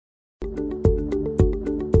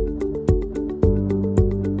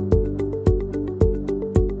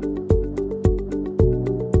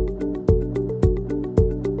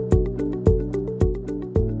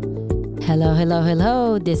Hello, hello,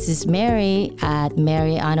 hello. This is Mary at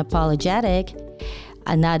Mary Unapologetic.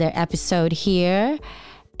 Another episode here,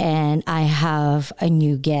 and I have a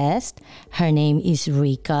new guest. Her name is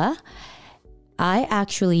Rika. I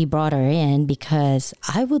actually brought her in because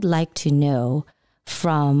I would like to know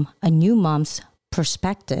from a new mom's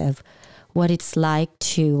perspective what it's like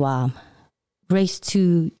to raise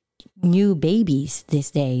two new babies these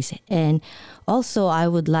days. And also, I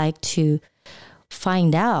would like to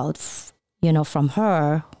find out, from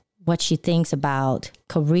her what she thinks about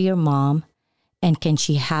career mom and can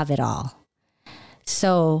she have it all.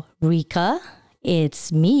 So, Rika,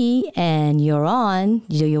 it's me and you're on.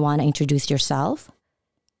 Do you want to introduce yourself?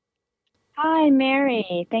 Hi,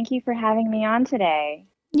 Mary. Thank you for having me on today.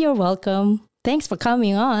 You're welcome. Thanks for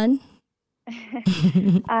coming on.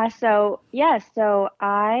 So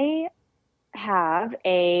I have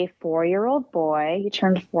a 4-year-old boy. He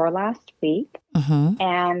turned 4 last week. Mm-hmm.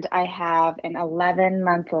 And I have an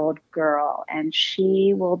 11-month-old girl, and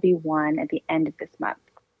she will be 1 at the end of this month.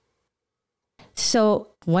 So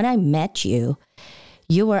when I met you,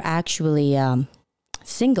 you were actually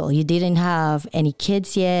single. You didn't have any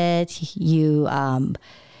kids yet. You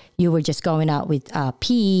were just going out with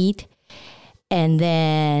Pete. And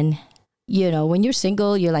then, when you're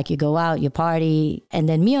single, you go out, you party. And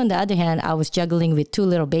then me, on the other hand, I was juggling with 2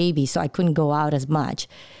 little babies, so I couldn't go out as much.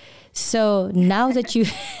 So now that you,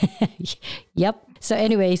 yep. So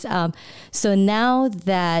anyways, so now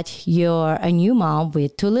that you're a new mom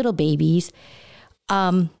with 2 little babies,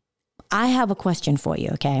 I have a question for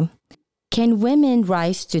you, okay? Can women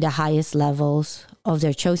rise to the highest levels of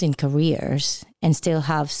their chosen careers and still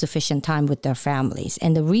have sufficient time with their families?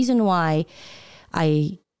 And the reason why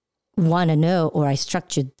I want to know, or I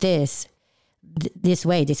structured this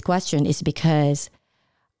question, is because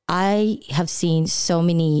I have seen so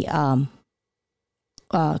many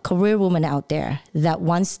career women out there that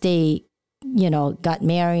once they, got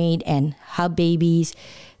married and have babies,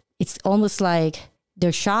 it's almost like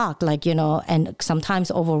they're shocked, and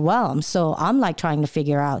sometimes overwhelmed. So I'm trying to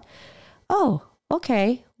figure out, oh,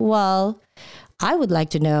 okay, well, I would like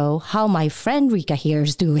to know how my friend Rika here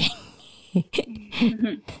is doing.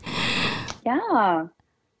 Yeah.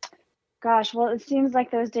 Gosh, well, it seems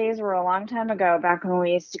like those days were a long time ago, back when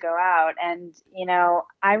we used to go out. And,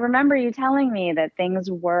 I remember you telling me that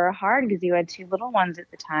things were hard because you had 2 little ones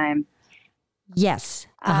at the time. Yes.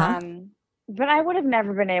 Uh-huh. But I would have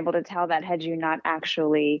never been able to tell that had you not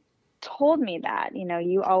actually told me that.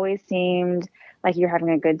 You always seemed like you're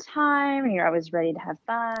having a good time and you're always ready to have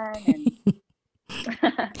fun. And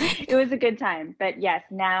it was a good time. But yes,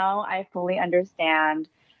 now I fully understand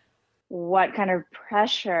what kind of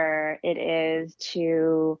pressure it is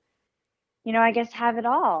to, I guess have it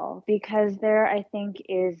all, because there, I think,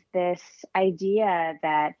 is this idea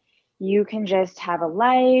that you can just have a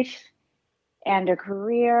life and a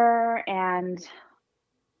career, and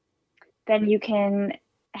then you can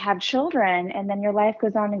have children, and then your life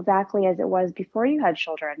goes on exactly as it was before you had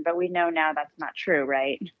children. But we know now that's not true,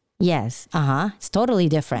 right? Yes. Uh-huh. It's totally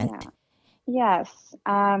different. Yeah. Yes.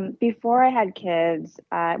 Before I had kids,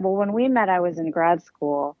 when we met, I was in grad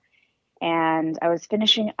school and I was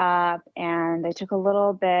finishing up, and I took a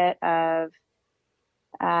little bit of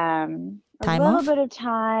Time off?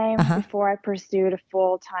 time Uh-huh. before I pursued a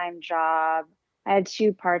full-time job. I had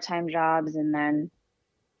 2 part-time jobs, and then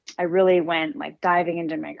I really went diving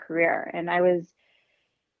into my career, and I was,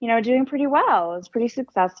 doing pretty well. I was pretty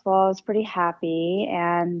successful. I was pretty happy,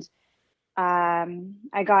 and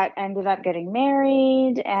ended up getting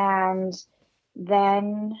married, and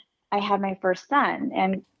then I had my first son.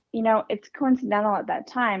 And it's coincidental, at that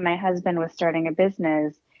time my husband was starting a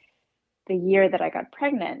business the year that I got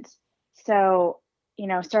pregnant. So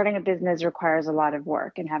starting a business requires a lot of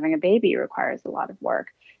work, and having a baby requires a lot of work.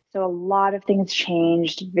 So a lot of things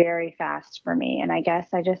changed very fast for me, and I guess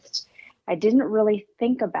I didn't really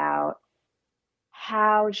think about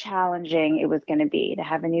how challenging it was going to be to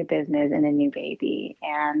have a new business and a new baby.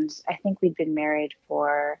 And I think we'd been married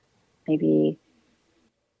for maybe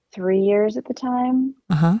 3 years at the time.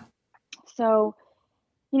 Uh-huh. So,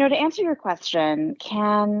 to answer your question,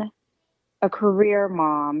 can a career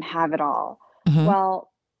mom have it all? Mm-hmm.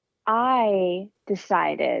 Well, I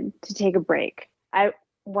decided to take a break. I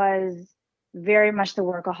was very much the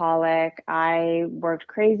workaholic. I worked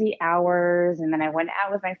crazy hours, and then I went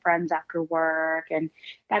out with my friends after work, and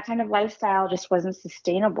that kind of lifestyle just wasn't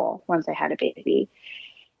sustainable once I had a baby.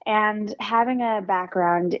 And having a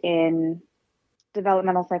background in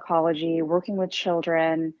developmental psychology, working with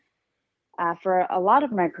children, for a lot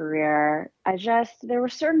of my career, there were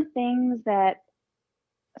certain things that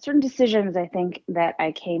certain decisions I think that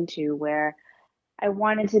I came to where I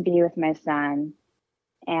wanted to be with my son,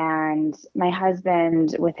 and my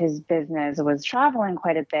husband with his business was traveling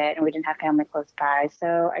quite a bit and we didn't have family close by.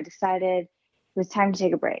 So I decided it was time to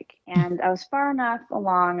take a break. And I was far enough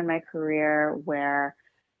along in my career where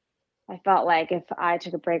I felt like if I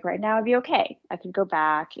took a break right now, it'd be okay. I could go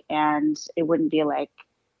back and it wouldn't be like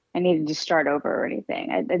I needed to start over or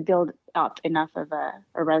anything. I'd build up enough of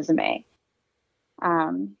a resume.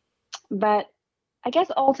 Um, but I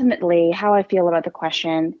guess ultimately, how I feel about the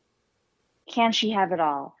question, can she have it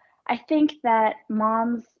all? I think that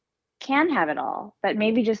moms can have it all, but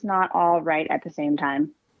maybe just not all right at the same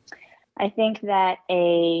time. I think that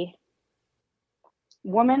a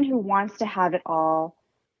woman who wants to have it all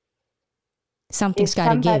Something's is got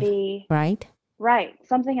to give, somebody, right? right?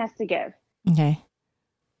 Something has to give. Okay.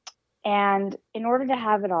 And in order to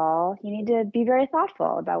have it all, you need to be very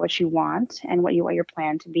thoughtful about what you want and what you want your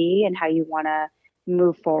plan to be and how you want to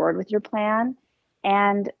move forward with your plan.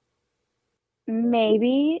 And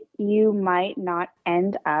maybe you might not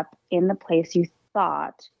end up in the place you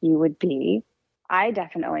thought you would be. I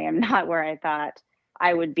definitely am not where I thought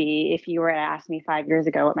I would be. If you were to ask me 5 years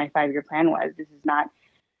ago what my 5-year plan was, this is not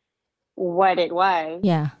what it was.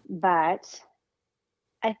 Yeah. But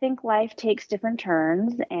I think life takes different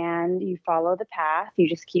turns and you follow the path. You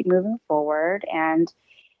just keep moving forward. And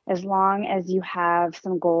as long as you have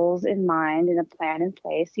some goals in mind and a plan in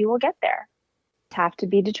place, you will get there. Have to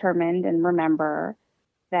be determined and remember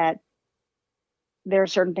that there are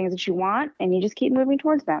certain things that you want and you just keep moving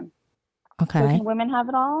towards them. Okay. So can women have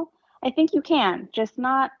it all? I think you can, just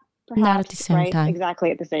not perhaps Not at the same right time.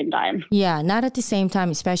 exactly at the same time. Yeah, not at the same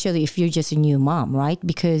time, especially if you're just a new mom, right?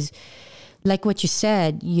 Because like what you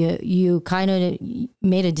said, you kind of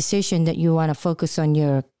made a decision that you want to focus on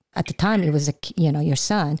your, at the time it was your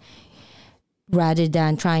son, rather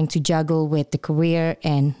than trying to juggle with the career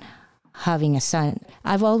and having a son.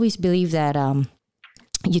 I've always believed that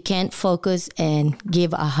you can't focus and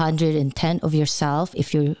give 110 of yourself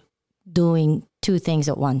if you're doing two things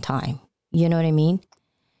at one time. You know what I mean?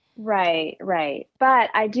 Right, right. But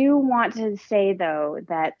I do want to say though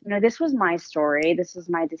that, this was my story, this was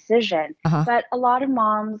my decision. Uh-huh. But a lot of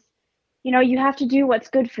moms, you have to do what's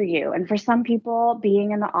good for you. And for some people,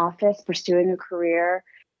 being in the office, pursuing a career,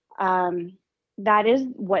 that is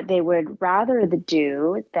what they would rather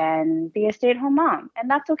do than be a stay-at-home mom. And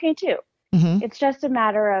that's okay too. Mm-hmm. It's just a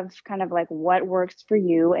matter of kind of like what works for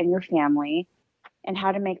you and your family and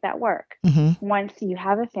how to make that work. Mm-hmm. Once you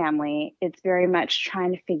have a family, it's very much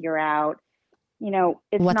trying to figure out,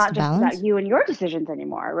 it's What's not the just balance? about you and your decisions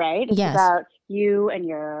anymore, right? It's Yes. about you and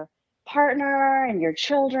your partner and your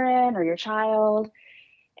children or your child.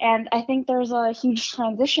 And I think there's a huge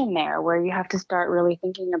transition there where you have to start really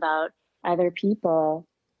thinking about other people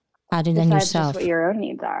Other than besides yourself. just what your own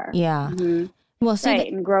needs are. Yeah. Mm-hmm. Well, see,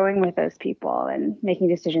 Right. And growing with those people and making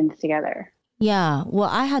decisions together. yeah. Well,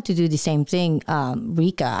 I had to do the same thing,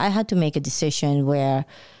 Rika. I had to make a decision where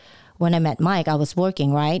when I met Mike, I was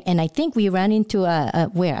working, right? And I think we ran into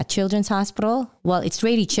a children's hospital. Well, it's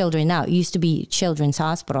Rady Children now. It used to be Children's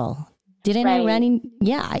Hospital. Didn't I Right. run in?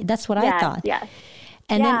 Yeah, that's what I thought. Yes.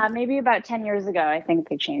 And yeah, then, maybe about 10 years ago, I think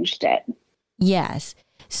they changed it. yes.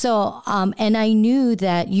 So, and I knew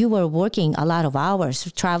that you were working a lot of hours,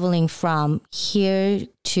 traveling from here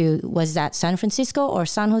to, was that San Francisco or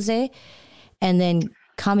San Jose? And then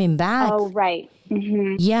coming back. Oh, right.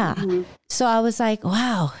 Mm-hmm. Yeah. Mm-hmm. So I was like,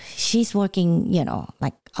 wow, she's working,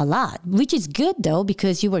 like a lot, which is good though,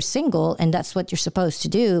 because you were single and that's what you're supposed to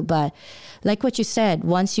do. But like what you said,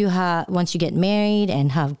 once you get married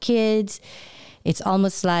and have kids, it's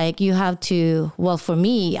almost like you have to, well, for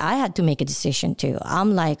me, I had to make a decision too.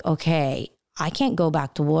 I'm like, okay, I can't go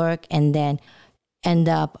back to work and then end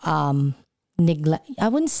up neglect. I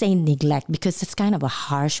wouldn't say neglect because it's kind of a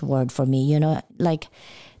harsh word for me, like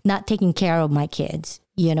not taking care of my kids,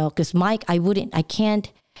 because Mike, I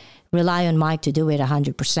can't rely on Mike to do it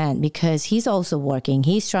 100% because he's also working.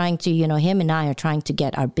 He's trying to, him and I are trying to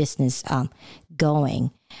get our business going.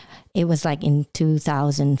 It was like in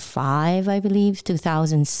 2005, I believe,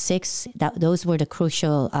 2006. Those were the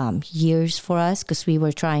crucial years for us because we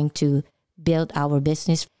were trying to build our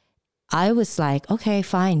business. I was like, okay,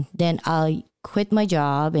 fine. Then I'll quit my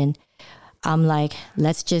job. And I'm like,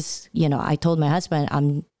 let's just, I told my husband,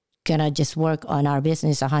 I'm going to just work on our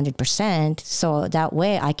business 100%. So that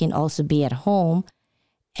way I can also be at home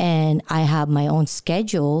and I have my own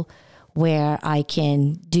schedule where I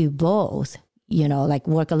can do both. Like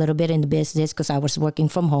work a little bit in the business because I was working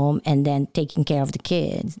from home and then taking care of the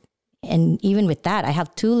kids. And even with that, I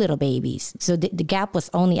have two little babies. So the gap was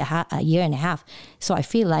only a year and a half. So I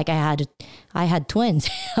feel like I had twins.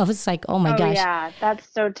 I was like, oh my Oh gosh. yeah, that's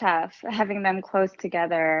so tough having them close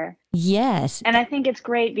together. Yes. And I think it's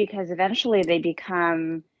great because eventually they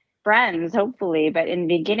become friends, hopefully, but in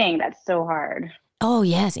the beginning that's so hard. Oh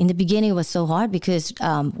yes, in the beginning it was so hard because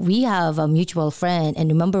we have a mutual friend, and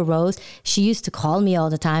remember Rose? She used to call me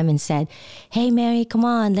all the time and said, "Hey Mary, come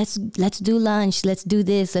on, let's do lunch, let's do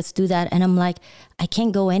this, let's do that." And I'm like, I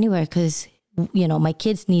can't go anywhere because my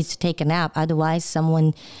kids needs to take a nap. Otherwise,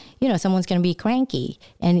 someone's gonna be cranky,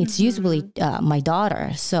 and it's usually my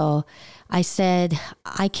daughter. So I said,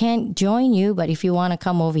 I can't join you, but if you want to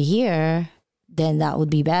come over here, then that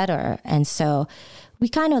would be better. And so we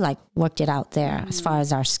kind of like worked it out there as far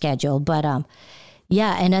as our schedule. But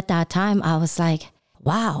yeah, and at that time I was like,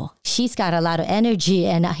 wow, she's got a lot of energy.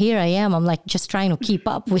 And here I am. I'm like just trying to keep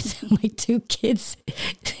up with my two kids.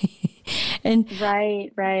 and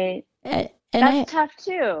Right. and That's tough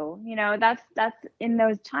too. That's in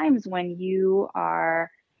those times when you are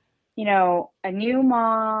a new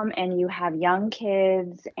mom and you have young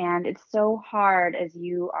kids, and it's so hard as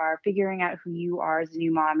you are figuring out who you are as a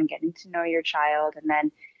new mom and getting to know your child, and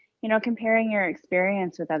then, comparing your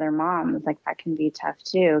experience with other moms, like that can be tough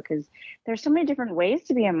too, because there's so many different ways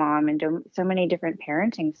to be a mom and so many different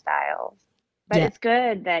parenting styles. But yeah, it's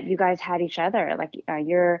good that you guys had each other, like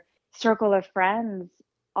your circle of friends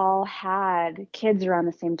all had kids around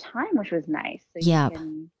the same time, which was nice. So you yeah.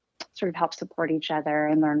 can sort of help support each other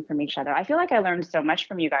and learn from each other. I feel like I learned so much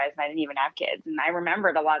from you guys, and I didn't even have kids. And I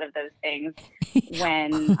remembered a lot of those things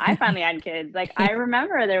when I finally had kids. Like, I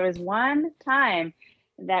remember there was one time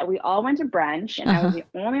that we all went to brunch, and I was Uh-huh.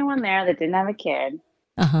 the only one there that didn't have a kid.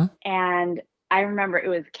 Uh-huh. And I remember it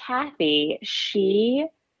was Kathy. She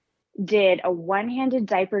did a one-handed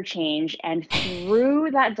diaper change and threw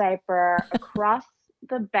that diaper across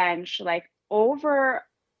the bench, like over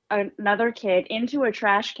another kid into a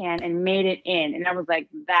trash can and made it in. And I was like,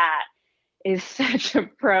 that is such a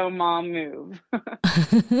pro mom move.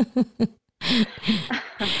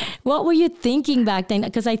 What were you thinking back then?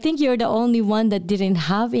 Because I think you're the only one that didn't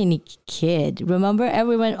have any kid. Remember,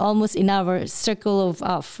 everyone almost in our circle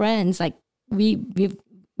of friends, like we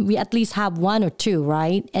at least have one or two,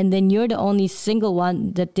 right? And then you're the only single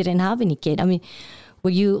one that didn't have any kid. I mean, were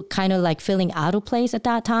you kind of like feeling out of place at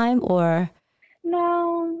that time, or?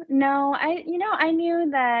 No. I knew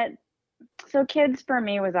that. So kids for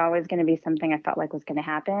me was always going to be something I felt like was going to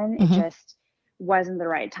happen. It Mm-hmm. just wasn't the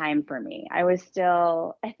right time for me. I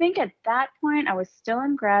think at that point, I was still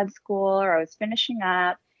in grad school or I was finishing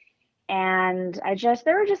up. And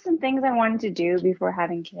there were just some things I wanted to do before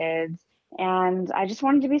having kids. And I just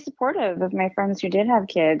wanted to be supportive of my friends who did have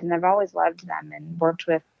kids. And I've always loved them and worked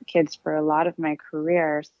with kids for a lot of my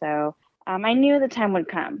career. So I knew the time would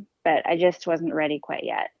come, but I just wasn't ready quite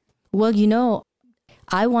yet. Well,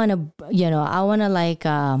 I want to like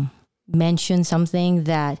mention something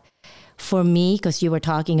that for me, because you were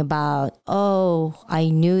talking about, I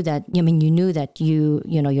knew that, I mean, you knew that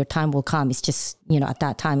your time will come. It's just, at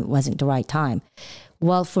that time, it wasn't the right time.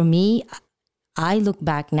 Well, for me, I look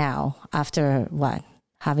back now after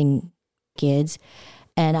having kids,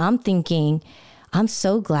 and I'm thinking, I'm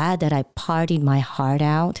so glad that I partied my heart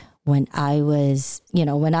out when I was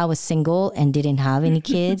single and didn't have any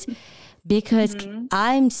kids, because Mm-hmm.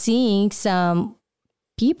 I'm seeing some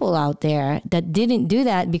people out there that didn't do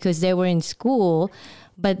that because they were in school,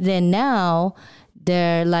 but then now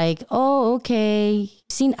they're like, oh, okay.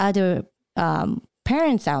 Seen other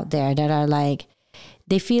parents out there that are like,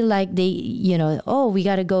 they feel like they, we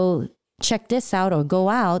got to go check this out or go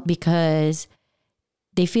out because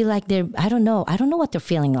they feel like I don't know what they're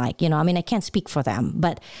feeling like. I mean, I can't speak for them,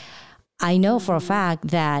 but I know for a fact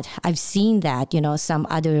that I've seen that, some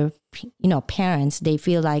other, parents, they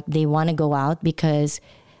feel like they want to go out because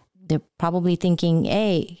they're probably thinking,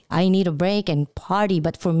 hey, I need a break and party.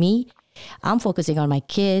 But for me, I'm focusing on my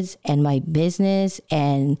kids and my business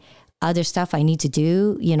and other stuff I need to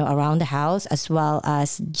do, around the house, as well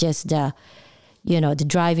as just the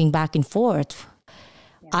driving back and forth.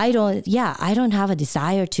 Yeah. I don't have a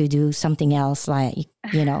desire to do something else like,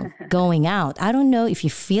 going out. I don't know if you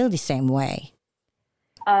feel the same way.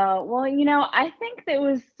 Well, I think that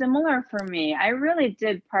was similar for me. I really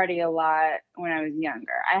did party a lot when I was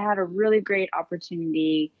younger. I had a really great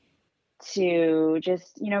opportunity to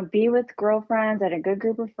just, be with girlfriends. I had a good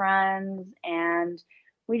group of friends, and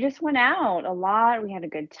we just went out a lot. We had a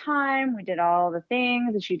good time. We did all the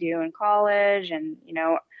things that you do in college, and,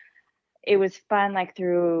 it was fun, like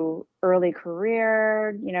through early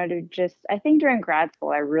career, to just, I think during grad school,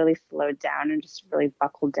 I really slowed down and just really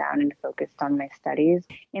buckled down and focused on my studies.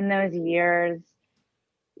 In those years,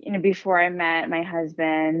 before I met my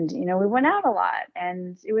husband, we went out a lot,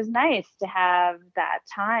 and it was nice to have that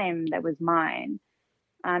time that was mine,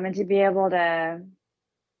 and to be able to,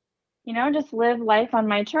 just live life on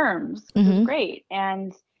my terms was Mm-hmm. great.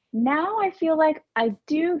 And now I feel like I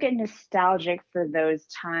do get nostalgic for those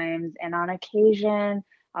times. And on occasion,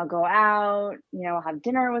 I'll go out, I'll have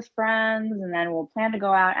dinner with friends, and then we'll plan to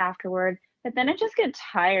go out afterward. But then I just get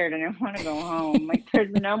tired and I want to go home. Like, there's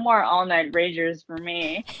no more all night ragers for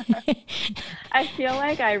me. I feel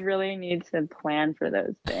like I really need to plan for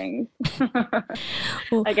those things.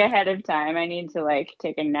 Well, Like ahead of time. I need to like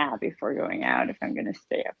take a nap before going out if I'm going to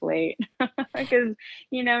stay up late. Because,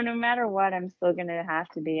 no matter what, I'm still going to have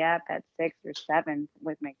to be up at 6 or 7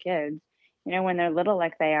 with my kids. When they're little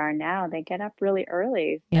like they are now, they get up really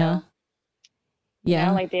early. yeah, So, yeah.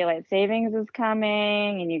 like daylight savings is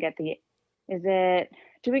coming, and you get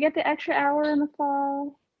do we get the extra hour in the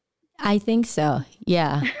fall? I think so.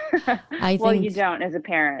 Yeah, I Well, think. you don't as a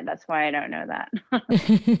parent. That's why I don't know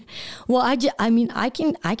that. Well, I mean, I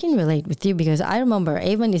can relate with you because I remember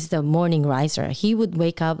Avon is the morning riser. He would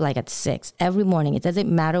wake up like at 6 every morning. It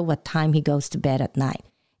doesn't matter what time he goes to bed at night.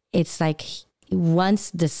 It's like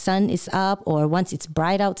once the sun is up or once it's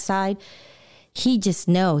bright outside, he just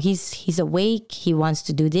know he's awake. He wants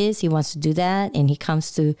to do this. He wants to do that, and he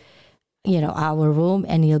comes to our room,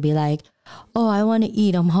 and he'll be like, oh, I want to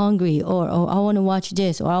eat, I'm hungry, or oh, I want to watch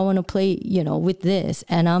this, or I want to play with this.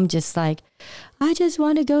 And I'm just like, I just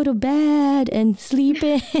want to go to bed and sleep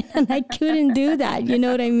in. And I couldn't do that, you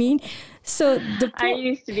know what I mean? So I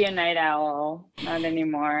used to be a night owl, not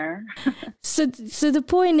anymore. so the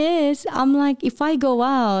point is, I'm like, if I go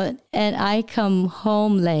out and I come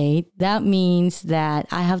home late, that means that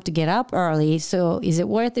I have to get up early. So is it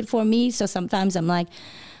worth it for me? So sometimes I'm like,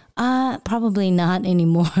 probably not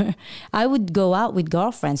anymore. I would go out with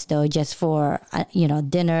girlfriends though, just for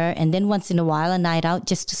dinner, and then once in a while a night out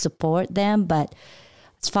just to support them. But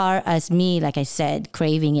as far as me, like I said,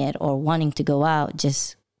 craving it or wanting to go out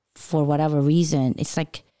just for whatever reason, it's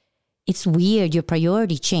like it's weird. Your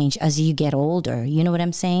priority change as you get older. You know what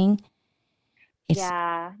I'm saying? It's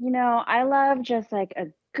Yeah, I love just like a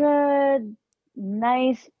good,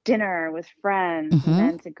 nice dinner with friends, and mm-hmm,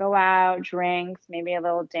 then to go out, drinks, maybe a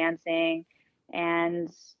little dancing, and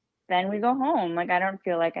then we go home. Like, I don't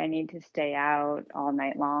feel like I need to stay out all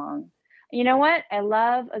night long. You know what? I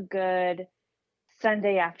love a good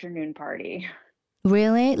Sunday afternoon party.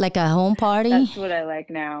 really like a home party. That's what I like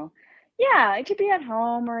now. Yeah, it could be at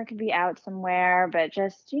home or it could be out somewhere, but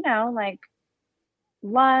just, like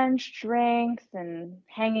lunch, drinks, and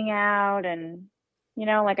hanging out, and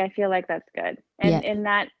like I feel like that's good. Yeah.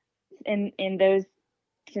 And in those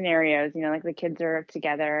scenarios, like the kids are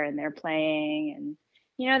together and they're playing,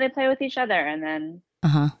 and they play with each other, and then Uh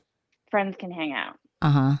huh. friends can hang out.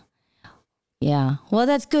 Uh huh. Yeah. Well,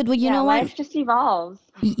 that's good. Well, you Yeah, know what? life just evolves.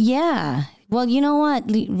 Yeah. Well, you know what,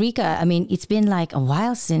 Rika? I mean, it's been like a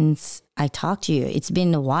while since I talked to you. It's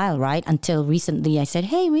been a while, right? Until recently, I said,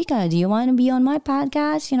 "Hey, Rika, do you want to be on my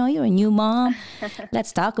podcast? You're a new mom.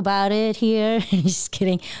 Let's talk about it here." Just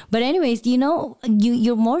kidding. But anyways,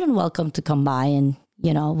 you're more than welcome to come by, and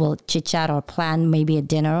we'll chit chat or plan maybe a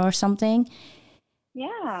dinner or something.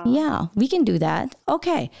 Yeah. Yeah, we can do that.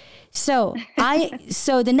 Okay. So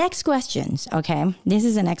the next questions, okay? This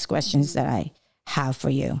is the next questions that I have for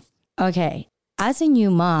you. Okay. As a new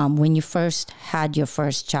mom, when you first had your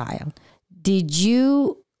first child, did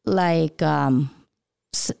you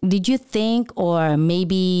did you think or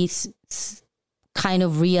maybe kind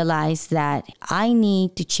of realize that I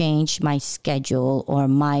need to change my schedule or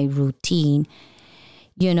my routine,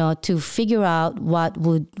 to figure out what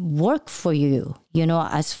would work for you,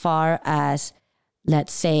 as far as,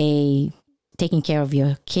 let's say, taking care of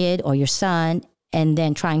your kid or your son, and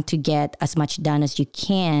then trying to get as much done as you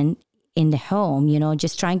can in the home,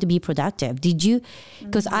 just trying to be productive. Did you?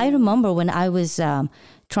 Because I remember when I was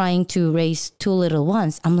trying to raise two little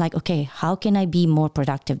ones, I'm like, okay, how can I be more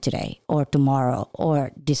productive today or tomorrow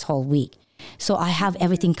or this whole week? So I have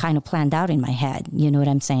everything kind of planned out in my head. You know what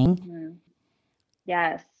I'm saying? Mhm.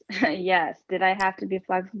 Yes. Yes. Did I have to be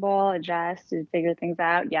flexible, adjust, to figure things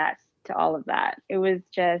out? Yes, to all of that. It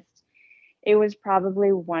was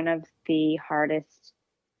probably one of the hardest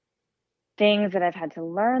things that I've had to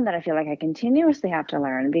learn that I feel like I continuously have to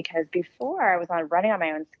learn, because before I was on running on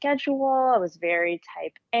my own schedule. I was very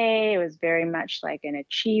type A. I was very much like an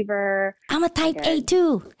achiever, I'm a like type A a,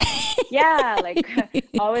 too. yeah, like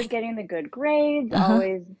always getting the good grades, Uh-huh.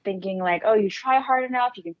 always thinking like, oh, you try hard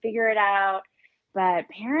enough, you can figure it out. But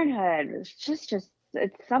parenthood was just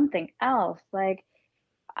it's something else. Like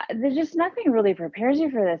there's just nothing really prepares you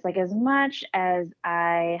for this. Like as much as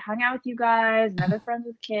I hung out with you guys and other friends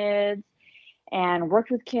with kids and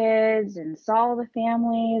worked with kids and saw all the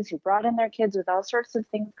families who brought in their kids with all sorts of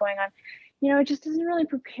things going on, it just doesn't really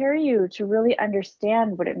prepare you to really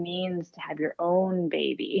understand what it means to have your own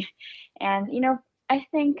baby. And I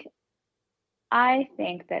think I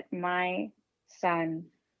think that my son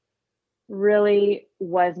really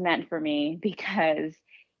was meant for me because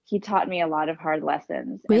he taught me a lot of hard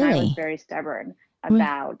lessons, and I was Really? very stubborn Re-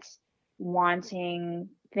 about wanting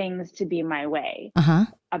things to be my way, Uh-huh.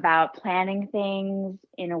 about planning things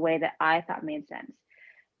in a way that I thought made sense.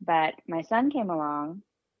 But my son came along,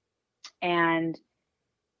 and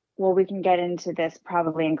well, we can get into this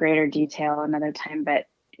probably in greater detail another time, but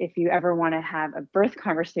if you ever want to have a birth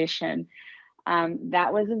conversation,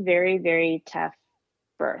 that was a very, very tough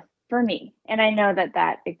birth for me. And I know that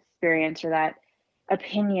that experience or that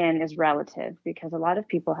opinion is relative because a lot of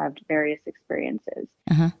people have various experiences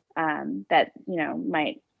Uh-huh. that,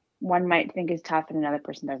 might one might think is tough and another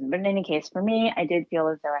person doesn't. But in any case, for me, I did feel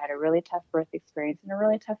as though I had a really tough birth experience and a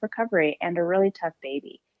really tough recovery and a really tough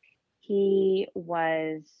baby. He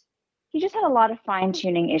was, he just had a lot of fine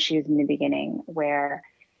tuning issues in the beginning where,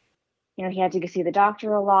 he had to go see the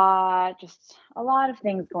doctor a lot, just a lot of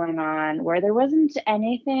things going on where there wasn't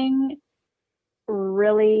anything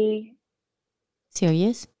really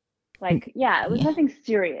Serious? Mm, like, yeah, it was yeah. nothing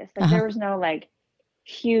serious. Like Uh-huh. there was no like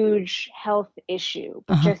huge health issue,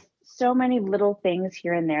 but Uh-huh. just so many little things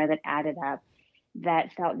here and there that added up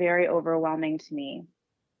that felt very overwhelming to me.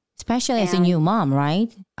 Especially as a new And mom,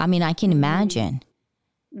 right? I mean, I can mhm, imagine.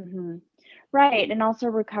 mhm. Right. And also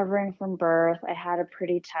recovering from birth. I had a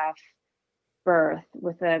pretty tough birth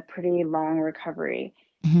with a pretty long recovery.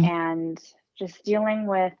 Mm-hmm. And just dealing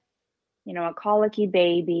with, a colicky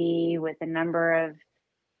baby with a number of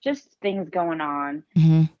just things going on.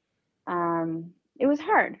 Mm-hmm. It was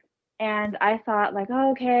hard. And I thought like,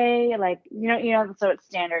 oh, okay, like, so it's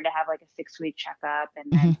standard to have like a 6-week checkup.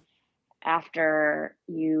 And Mm-hmm. then after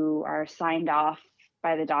you are signed off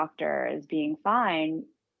by the doctor as being fine,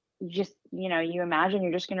 you just, you imagine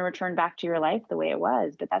you're just going to return back to your life the way it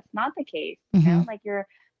was, but that's not the case. Mm-hmm. Like your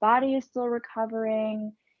body is still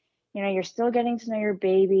recovering. You're still getting to know your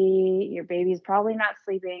baby. Your baby's probably not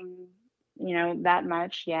sleeping, that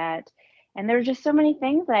much yet. And there were just so many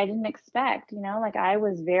things that I didn't expect, like I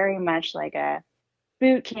was very much like a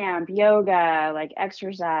boot camp, yoga, like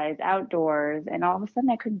exercise, outdoors, and all of a sudden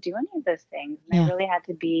I couldn't do any of those things. And I Yeah. really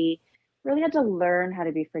had to learn how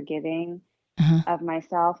to be forgiving Uh-huh. of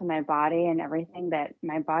myself and my body and everything that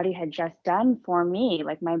my body had just done for me.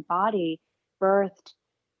 Like my body birthed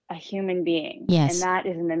a human being, and Yes. that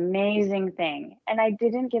is an amazing thing. And I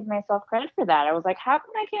didn't give myself credit for that. I was like, how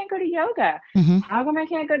come I can't go to yoga? Mm-hmm. How come I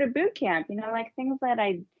can't go to boot camp? Like things that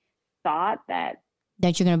I thought that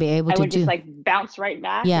That you're gonna be able I to would just do. like bounce right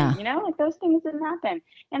back, and Yeah. like those things didn't happen.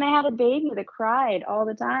 And I had a baby that cried all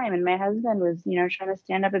the time, and my husband was trying to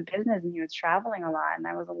stand up a business, and he was traveling a lot, and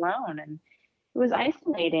I was alone, and it was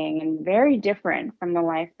isolating and very different from the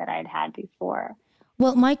life that I'd had before.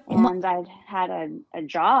 Well, my And I'd had a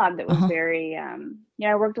job that was uh-huh. very,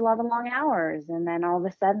 I worked a lot of long hours. And then all of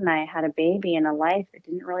a sudden I had a baby and a life that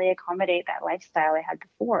didn't really accommodate that lifestyle I had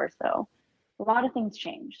before. So a lot of things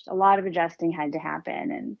changed. A lot of adjusting had to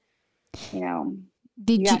happen. And, you know, you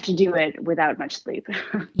Did you have to do it without much sleep.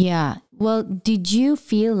 Yeah. Well, did you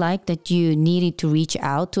feel like that you needed to reach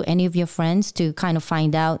out to any of your friends to kind of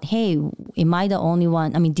find out, hey, am I the only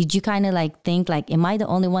one? I mean, did you kind of like think like, am I the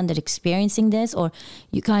only one that experiencing this? Or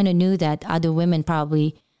you kind of knew that other women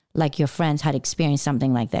probably like your friends had experienced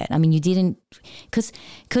something like that? I mean, you didn't, cause,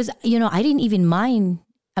 I didn't even mind.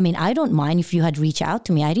 I mean, I don't mind if you had reached out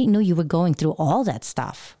to me. I didn't know you were going through all that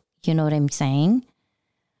stuff. You know what I'm saying?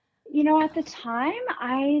 At the time,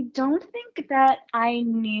 I don't think that I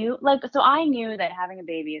knew, like, so I knew that having a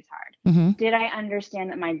baby is hard. Mm-hmm. Did I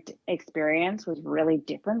understand that my experience was really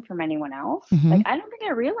different from anyone else? Mm-hmm. Like, I don't think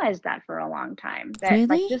I realized that for a long time. That, like,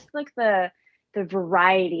 Really? just like the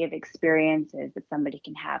variety of experiences that somebody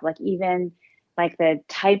can have, like, even like the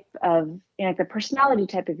type of, like the personality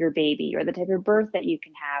type of your baby or the type of birth that you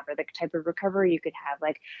can have or the type of recovery you could have.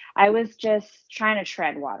 Like, I was just trying to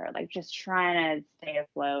tread water, like, just trying to stay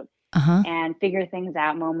afloat and figure things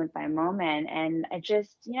out moment by moment. And I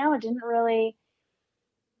just, it didn't really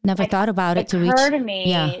Never thought about it to reach. occur to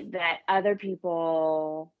Yeah. me that other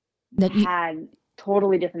people That you, had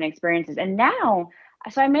totally different experiences. And now,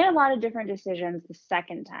 so I made a lot of different decisions the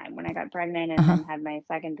second time when I got pregnant and then had my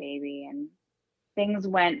second baby, and things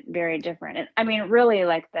went very different. And I mean, really,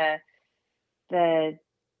 like the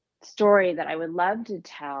story that I would love to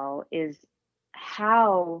tell is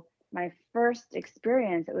how my first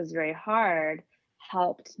experience, it was very hard,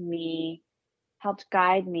 helped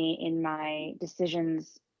guide me in my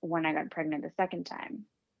decisions when I got pregnant the second time,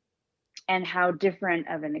 and how different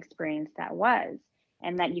of an experience that was,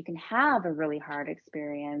 and that you can have a really hard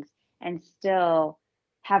experience and still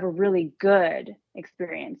have a really good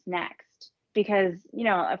experience next. Because,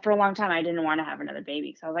 for a long time I didn't want to have another baby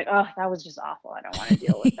because I was like, oh, that was just awful. I don't want to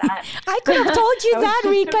deal with that. I could have told you that,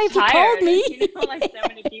 Rika, if you told me. Like so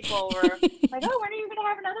many people were like, oh, when are you going to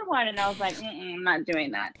have another one? And I was like, I'm not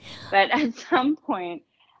doing that. But at some point,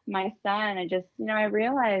 my son, I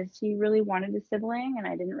realized he really wanted a sibling, and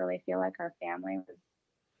I didn't really feel like our family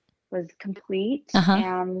was complete.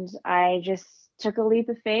 And I just took a leap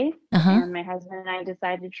of faith, and my husband and I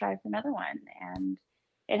decided to try for another one. And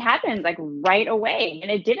it happened like right away, and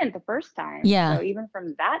it didn't the first time. Yeah. So even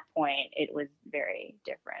from that point, it was very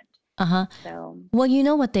different. So, well, you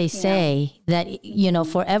know what they say, that,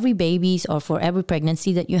 for every babies or for every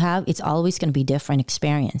pregnancy that you have, it's always going to be different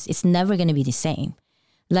experience. It's never going to be the same.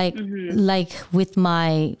 Like with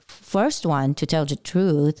my first one, to tell the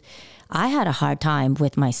truth, I had a hard time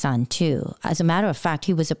with my son too. As a matter of fact,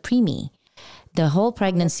 he was a preemie. The whole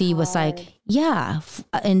pregnancy was like,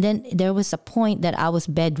 and then there was a point that I was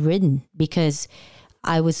bedridden because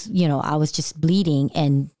I was just bleeding,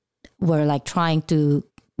 and we're like trying to,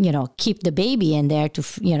 keep the baby in there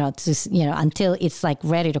until it's like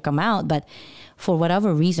ready to come out. But for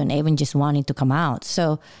whatever reason, Avon just wanted to come out.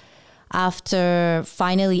 So after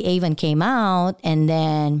finally Avon came out, and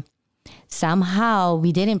then somehow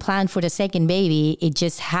we didn't plan for the second baby, it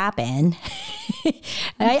just happened.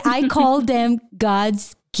 I call them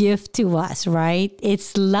God's gift to us, right?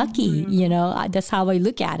 It's lucky, that's how I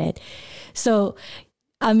look at it. So,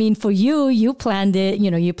 I mean, for you planned it,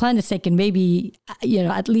 you planned the second baby,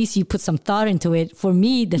 at least you put some thought into it. For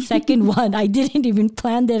me, the second one, I didn't even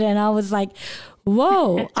plan it. And I was like,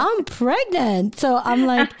 whoa, I'm pregnant. So I'm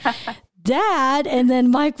like, Dad. And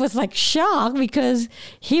then Mike was like shocked because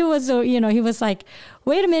he was like,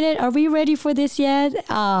 wait a minute, are we ready for this yet?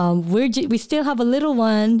 We still have a little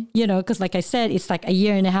one, because like I said, it's like a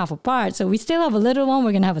year and a half apart. So we still have a little one.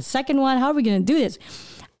 We're going to have a second one. How are we going to do this?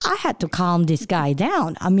 I had to calm this guy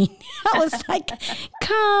down. I mean, I was like,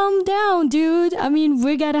 calm down, dude. I mean,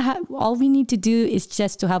 all we need to do is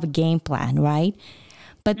just to have a game plan, right?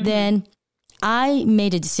 But then I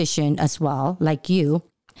made a decision as well, like you.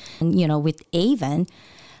 And, with Avon,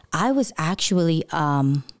 I was actually,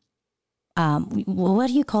 what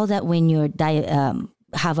do you call that when you're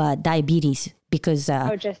have a diabetes? Because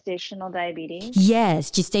gestational diabetes. Yes,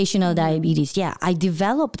 gestational diabetes. Yeah, I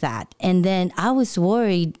developed that, and then I was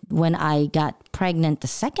worried when I got pregnant the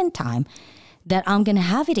second time that I'm gonna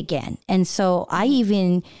have it again, and so I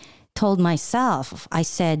even told myself, I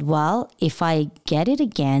said, well, if I get it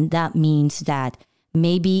again, that means that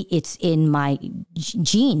maybe it's in my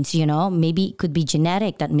genes, maybe it could be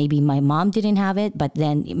genetic, that maybe my mom didn't have it, but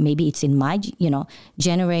then maybe it's in my,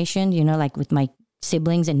 generation, like with my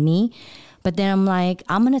siblings and me. But then I'm like,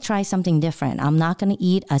 I'm going to try something different. I'm not going to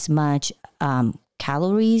eat as much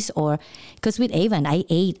calories, because with Avon, I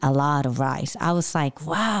ate a lot of rice. I was like,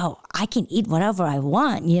 wow, I can eat whatever I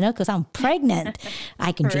want, because I'm pregnant.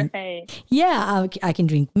 I can drink. Yeah, I can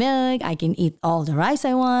drink milk. I can eat all the rice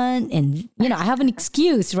I want. And, I have an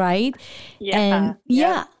excuse, right? Yeah. And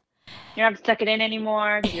you don't have to tuck it in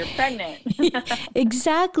anymore because you're pregnant.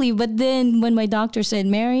 Exactly. But then when my doctor said,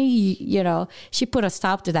 Mary, she put a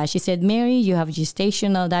stop to that. She said, Mary, you have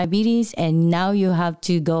gestational diabetes, and now you have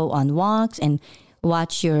to go on walks and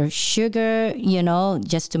watch your sugar,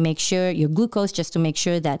 just to make sure, your glucose, just to make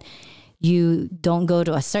sure that you don't go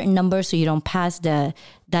to a certain number so you don't pass the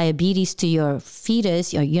diabetes to your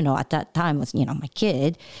fetus, or, at that time was, my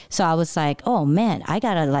kid. So I was like, oh man, I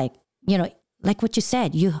gotta like what you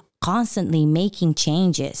said, you constantly making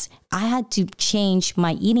changes. I had to change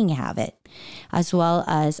my eating habit, as well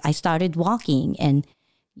as I started walking and,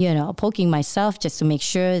 poking myself just to make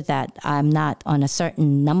sure that I'm not on a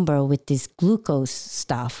certain number with this glucose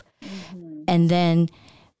stuff. And then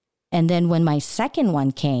when my second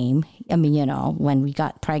one came, when we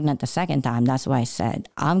got pregnant the second time, that's why I said,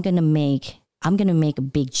 I'm going to make a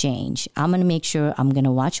big change. I'm going to make sure I'm going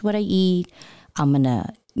to watch what I eat. I'm going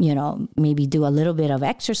to maybe do a little bit of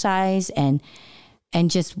exercise and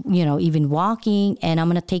just, even walking, and I'm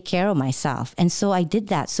going to take care of myself. And so I did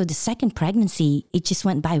that. So the second pregnancy, it just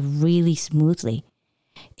went by really smoothly.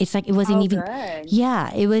 It's like, it wasn't even, good.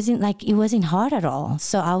 yeah, it wasn't hard at all.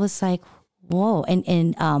 So I was like, whoa.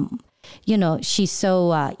 And she's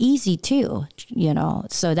so easy too,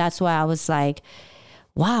 so that's why I was like,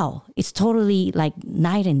 wow, it's totally like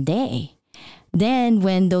night and day. Then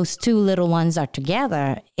when those two little ones are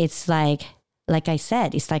together, it's like I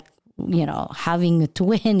said, it's like, having a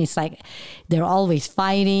twin. It's like they're always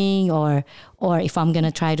fighting, or if I'm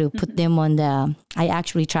gonna try to put them on I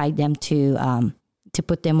actually tried them to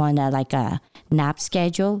put them on a nap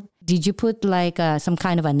schedule. Did you put like some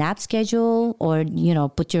kind of a nap schedule, or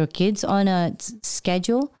put your kids on a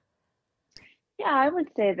schedule? Yeah, I would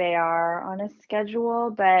say they are on a schedule,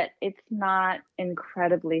 but it's not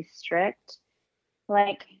incredibly strict.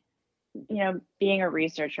 Like, being a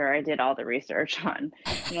researcher, I did all the research on,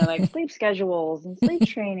 like sleep schedules and sleep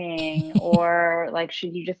training, or like,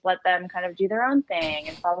 should you just let them kind of do their own thing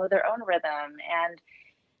and follow their own rhythm? And,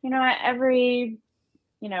 every,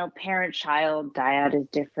 parent-child dyad is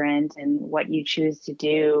different, and what you choose to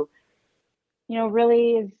do,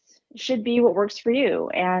 really should be what works for you.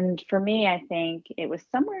 And for me, I think it was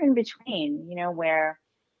somewhere in between, where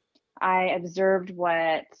I observed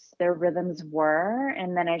what their rhythms were,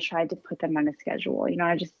 and then I tried to put them on a schedule.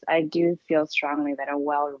 I do feel strongly that a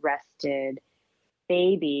well-rested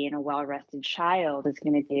baby and a well-rested child is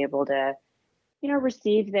going to be able to,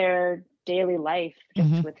 receive their daily life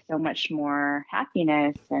just with so much more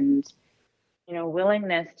happiness and,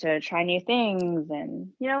 willingness to try new things.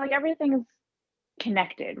 And, like everything is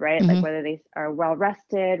connected, right? Like whether they are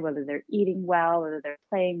well-rested, whether they're eating well, whether they're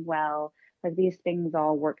playing well, like these things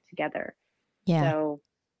all work together. Yeah. So,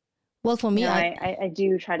 well, for me, I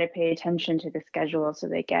do try to pay attention to the schedule so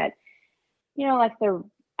they get, like the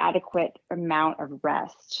adequate amount of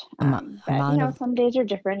rest. But some days are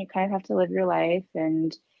different. You kind of have to live your life,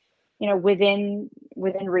 and within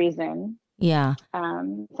reason. Yeah.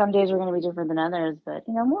 Some days are going to be different than others, but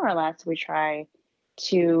more or less, we try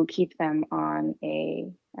to keep them on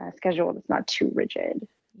a schedule that's not too rigid.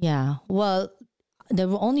 Yeah. Well, the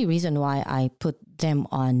only reason why I put them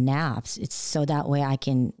on naps, it's so that way I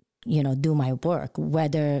can, do my work,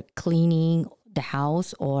 whether cleaning the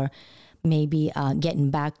house or maybe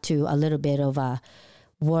getting back to a little bit of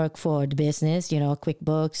work for the business,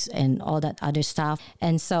 QuickBooks and all that other stuff.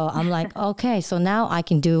 And so I'm like, okay, so now I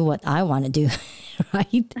can do what I want to do,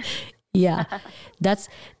 right? Yeah, that's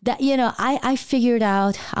that. I figured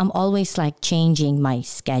out I'm always like changing my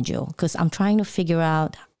schedule because I'm trying to figure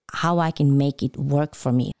out how I can make it work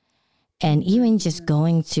for me. And even just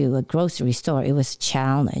going to a grocery store, it was a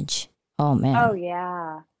challenge. Oh man. Oh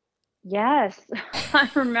yeah. Yes. I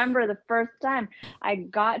remember the first time I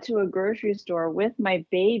got to a grocery store with my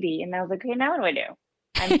baby, and I was like, okay, now what do I do?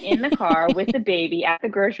 I'm in the car with the baby at the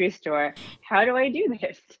grocery store. How do I do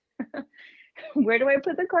this? Where do I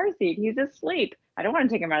put the car seat? He's asleep. I don't want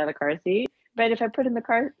to take him out of the car seat. But if I put the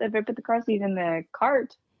car seat in the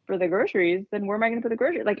cart for the groceries, then where am I going to put the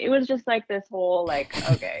groceries? Like, it was just like this whole like,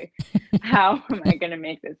 okay, how am I going to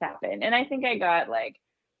make this happen? And I think I got like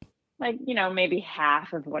maybe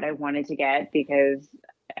half of what I wanted to get because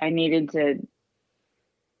I needed to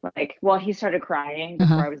he started crying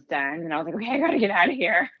before I was done, and I was like, okay, I got to get out of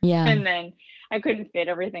here. Yeah. And then I couldn't fit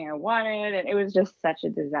everything I wanted, and it was just such a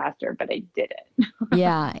disaster, but I did it.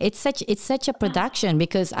 Yeah, it's such a production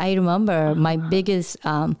because I remember my biggest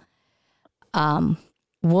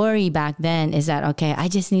worry back then is that, okay, I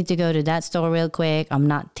just need to go to that store real quick. I'm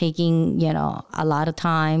not taking, a lot of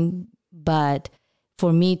time, but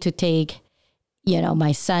for me to take,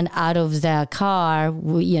 my son out of the car,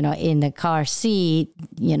 in the car seat,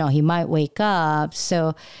 he might wake up.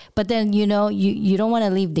 So, but then, you don't want to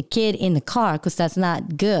leave the kid in the car because that's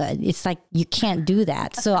not good. It's like, you can't do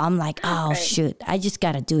that. So I'm like, oh, right. Shoot, I just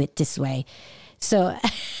got to do it this way. So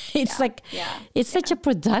it's it's such a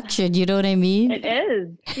production. You know what I mean? It is.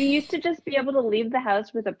 You used to just be able to leave the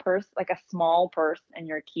house with a purse, like a small purse and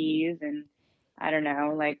your keys and I don't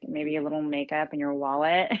know, like maybe a little makeup in your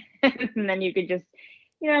wallet. And then you could just,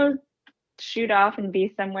 shoot off and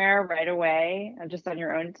be somewhere right away, just on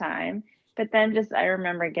your own time. But then I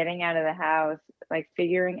remember getting out of the house, like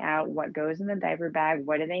figuring out what goes in the diaper bag.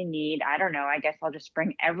 What do they need? I don't know. I guess I'll just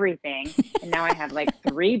bring everything. And now I have like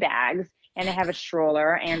 3 bags and I have a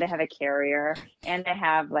stroller, and I have a carrier, and I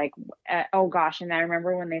have like, oh gosh. And I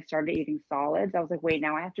remember when they started eating solids, I was like, wait,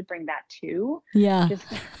 now I have to bring that too. Yeah.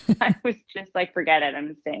 I was just like, forget it.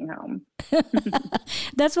 I'm staying home.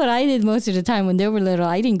 That's what I did most of the time when they were little.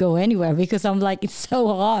 I didn't go anywhere because I'm like, it's so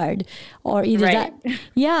hard. Or either Right.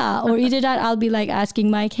 or either that I'll be like asking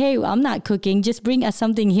Mike, hey, I'm not cooking. Just bring us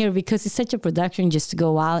something here because it's such a production just to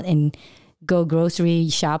go out and go grocery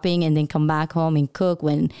shopping and then come back home and cook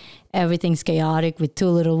when everything's chaotic with two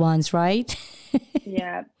little ones, right?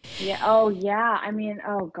 Yeah. Yeah. Oh, yeah. I mean,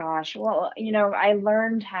 oh gosh. Well, I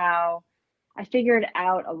figured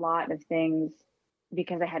out a lot of things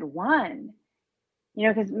because I had one.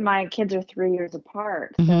 Because my kids are 3 years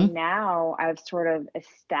apart. So Mm-hmm. now I've sort of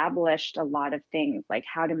established a lot of things, like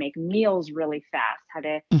how to make meals really fast, how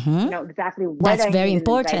to, Mm-hmm. exactly what That's I very need in the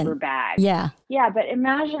diaper important. bag. Yeah. Yeah, but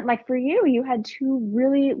imagine, like for you, you had two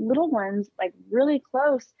really little ones, like really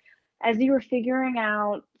close. As you were figuring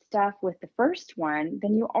out stuff with the first one,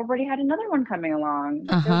 then you already had another one coming along.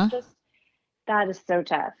 Like Uh-huh. that is so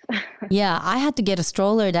tough. Yeah, I had to get a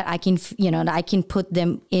stroller that I can, that I can put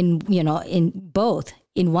them in, in both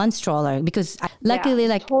in one stroller because luckily, Yeah,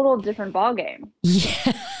 like, total different ball game.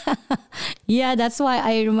 yeah, yeah, that's why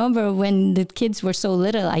I remember when the kids were so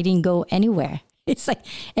little, I didn't go anywhere. It's like,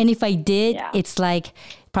 and if I did, Yeah. it's like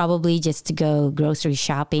probably just to go grocery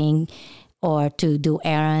shopping or to do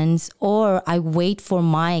errands, or I wait for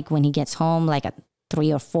Mike when he gets home, like at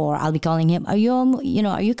 3 or 4. I'll be calling him. Are you home?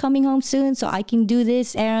 Are you coming home soon? So I can do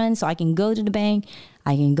this errand. So I can go to the bank.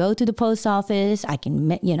 I can go to the post office. I can,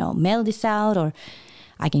 mail this out, or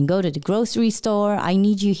I can go to the grocery store. I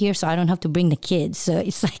need you here so I don't have to bring the kids. So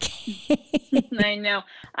it's like, I know.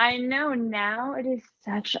 I know now it is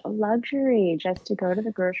such a luxury just to go to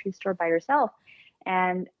the grocery store by yourself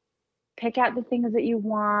and pick out the things that you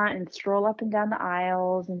want and stroll up and down the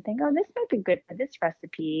aisles and think, oh, this might be good for this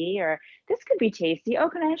recipe, or this could be tasty. Oh,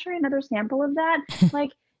 can I show you another sample of that?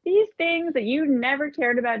 Like these things that you never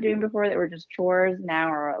cared about doing before that were just chores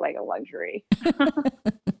now are like a luxury.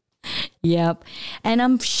 yep. And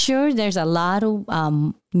I'm sure there's a lot of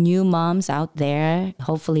new moms out there,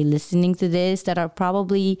 hopefully listening to this, that are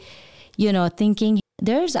probably, thinking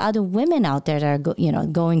there's other women out there that are,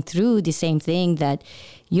 going through the same thing that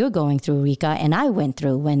you're going through, Rika, and I went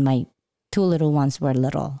through when my two little ones were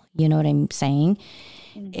little. You know what I'm saying?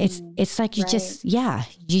 Mm-hmm. It's like you Right.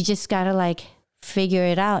 you just gotta like figure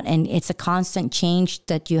it out, and it's a constant change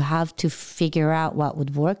that you have to figure out what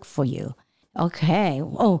would work for you. Okay.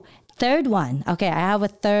 Oh, third one. Okay, I have a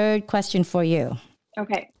third question for you.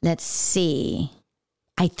 Okay. Let's see.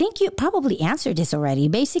 I think you probably answered this already.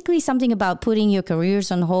 Basically, something about putting your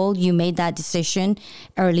careers on hold. You made that decision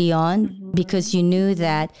early on because you knew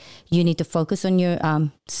that you need to focus on your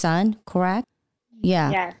son, correct?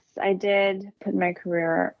 Yeah. Yes, I did put my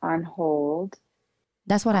career on hold.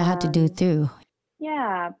 That's what I had to do too.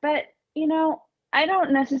 Yeah, but I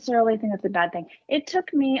don't necessarily think that's a bad thing. It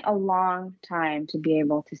took me a long time to be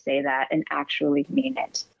able to say that and actually mean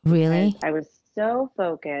it. Really? I was so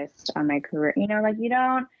focused on my career. Like you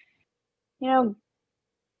don't,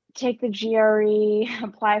 take the GRE,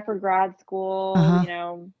 apply for grad school,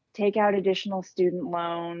 take out additional student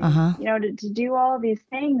loans, to do all of these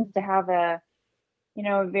things to have a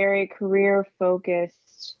very career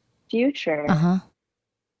focused future,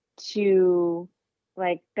 to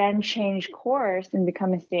like then change course and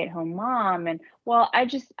become a stay-at-home mom. And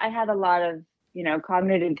I had a lot of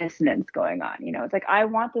cognitive dissonance going on. It's like, I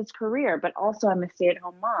want this career, but also I'm a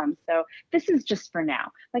stay-at-home mom, so this is just for now.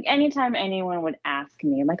 Like anytime anyone would ask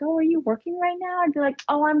me like, oh, are you working right now, I'd be like,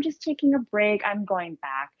 oh, I'm just taking a break, I'm going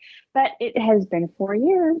back. But it has been 4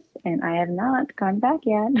 years and I have not gone back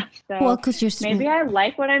yet. So maybe I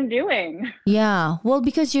like what I'm doing. Yeah. Well,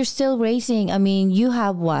 because you're still raising. I mean, you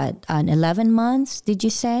have what, 11 months, did you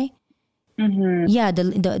say? Mm-hmm. Yeah, the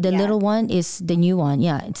little one is the new one.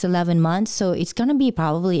 Yeah, it's 11 months, so it's gonna be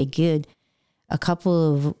probably a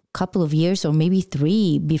couple of years or maybe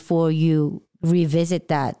 3 before you revisit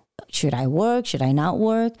that. Should I work? Should I not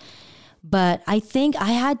work? But I think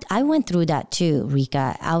I went through that too,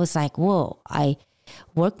 Rika. I was like, whoa, I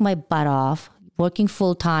worked my butt off, working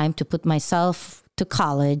full time to put myself to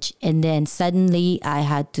college, and then suddenly I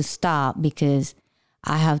had to stop because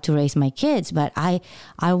I have to raise my kids. But I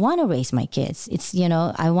want to raise my kids. It's,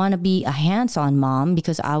 I want to be a hands-on mom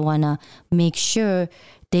because I want to make sure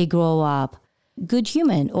they grow up good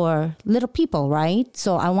human or little people, right?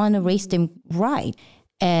 So I want to raise them right.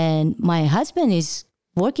 And my husband is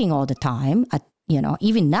working all the time.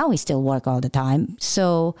 Even now he still work all the time.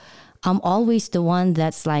 So I'm always the one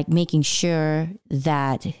that's like making sure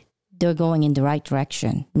that they're going in the right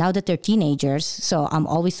direction. Now that they're teenagers, so I'm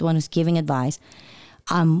always the one who's giving advice.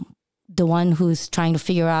 I'm the one who's trying to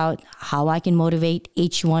figure out how I can motivate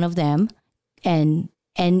each one of them, and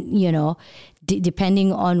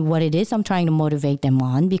depending on what it is I'm trying to motivate them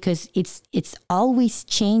on, because it's always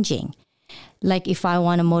changing. Like if I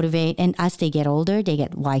want to motivate, and as they get older, they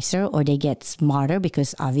get wiser or they get smarter,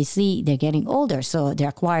 because obviously they're getting older, so they're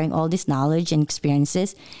acquiring all this knowledge and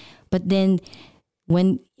experiences. But then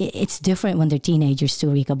when it's different when they're teenagers too,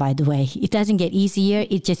 Rika, by the way, it doesn't get easier,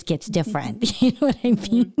 it just gets different. You know what I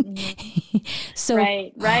mean? So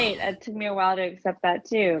Right. It took me a while to accept that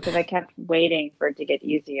too, because I kept waiting for it to get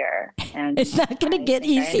easier. And it's not going to get I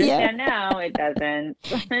easier. understand now it doesn't.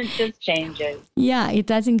 It just changes. Yeah, it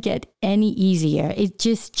doesn't get any easier. It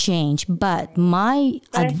just changed. But I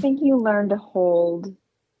think you learn to hold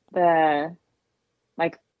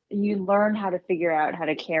you learn how to figure out how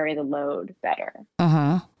to carry the load better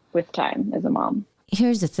with time as a mom.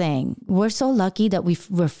 Here's the thing: we're so lucky that we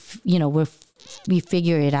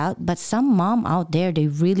figure it out. But some mom out there, they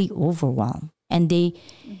really overwhelm, and they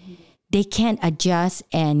can't adjust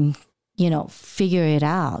and figure it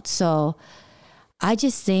out. So I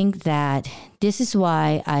just think that this is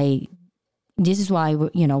why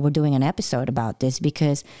we're doing an episode about this,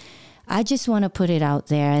 because I just want to put it out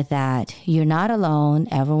there that you're not alone.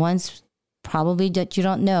 Everyone's probably that you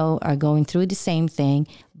don't know are going through the same thing.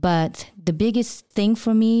 But the biggest thing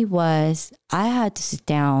for me was I had to sit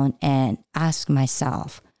down and ask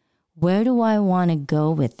myself, where do I want to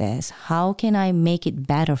go with this? How can I make it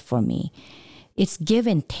better for me? It's give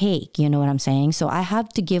and take, you know what I'm saying? So I have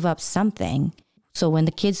to give up something. So when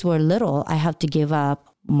the kids were little, I have to give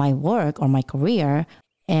up my work or my career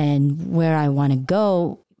and where I want to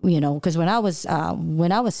go. Because when I was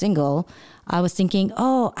single, I was thinking,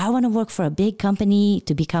 oh, I want to work for a big company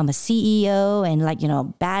to become a CEO and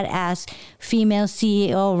badass female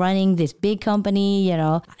CEO running this big company.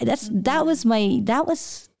 That's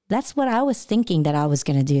what I was thinking that I was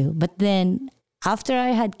gonna do. But then after I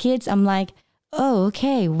had kids, I'm like, oh,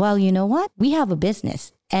 okay. Well, you know what? We have a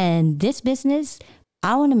business, and this business,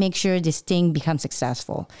 I want to make sure this thing becomes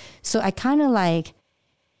successful. So I kind of I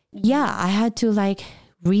had to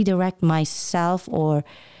redirect myself or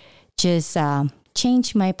just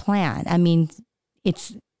change my plan. I mean,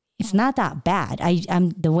 it's not that bad.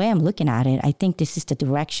 I'm the way I'm looking at it, I think this is the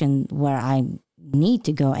direction where I need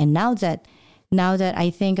to go. And now that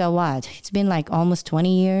I think it's been almost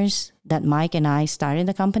 20 years that Mike and I started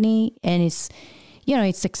the company, and it's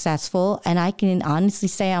successful, and I can honestly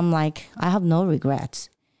say I have no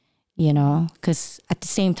regrets, because at the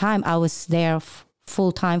same time I was there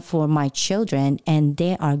full time for my children, and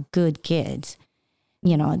they are good kids.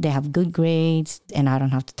 They have good grades, and I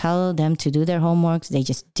don't have to tell them to do their homeworks. They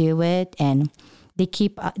just do it, and they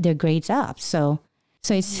keep their grades up. So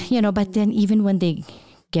it's, but then even when they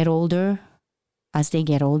get older,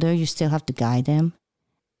 you still have to guide them.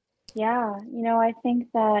 Yeah. I think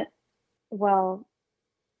that, well,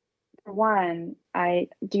 for one, I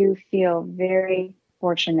do feel very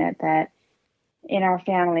fortunate that in our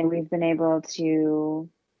family, we've been able to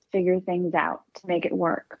figure things out to make it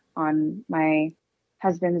work on my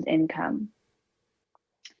husband's income.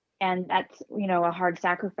 And that's, a hard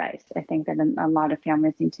sacrifice, I think, that a lot of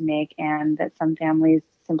families need to make, and that some families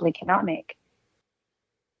simply cannot make.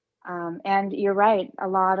 And you're right. A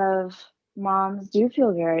lot of moms do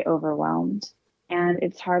feel very overwhelmed, and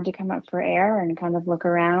it's hard to come up for air and kind of look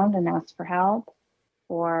around and ask for help,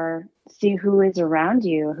 or see who is around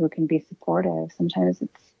you who can be supportive. Sometimes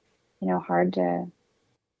it's, hard to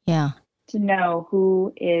know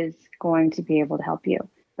who is going to be able to help you.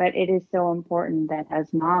 But it is so important that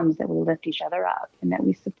as moms that we lift each other up and that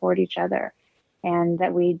we support each other and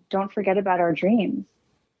that we don't forget about our dreams.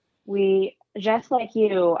 Just like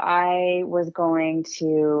you, I was going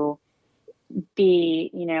to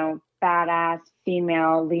be, badass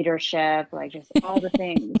female leadership, just all the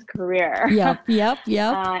things, career. Yep.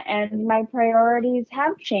 And my priorities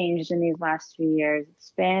have changed in these last few years.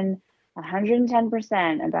 It's been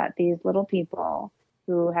 110% about these little people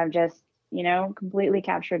who have just, completely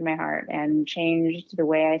captured my heart and changed the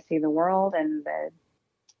way I see the world and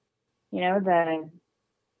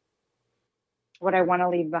what I want to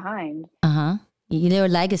leave behind. Their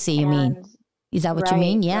legacy, you mean? Is that what you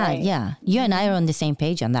mean? Yeah, right. Yeah. You and I are on the same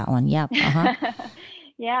page on that one. Yep.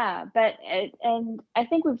 Yeah, and I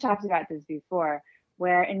think we've talked about this before,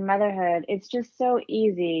 where in motherhood, it's just so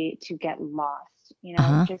easy to get lost,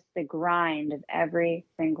 just the grind of every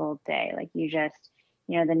single day. You just,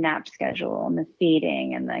 the nap schedule and the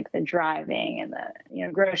feeding and the driving and the,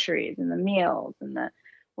 groceries and the meals and the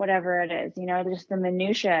whatever it is, just the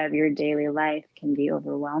minutia of your daily life can be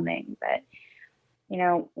overwhelming. But,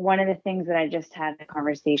 one of the things that I just had a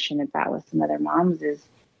conversation about with some other moms is,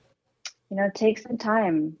 take some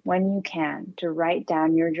time when you can to write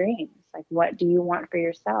down your dreams. Like, what do you want for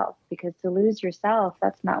yourself? Because to lose yourself,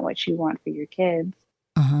 that's not what you want for your kids.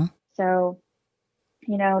 Uh-huh. So,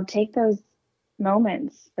 take those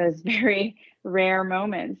moments, those very rare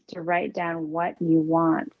moments, to write down what you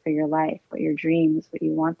want for your life, what your dreams, what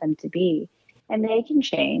you want them to be. And they can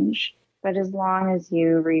change, but as long as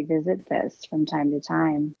you revisit this from time to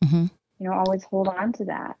time, always hold on to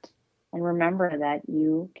that and remember that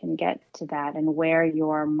you can get to that, and where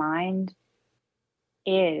your mind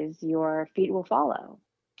is, your feet will follow.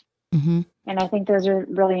 And I think those are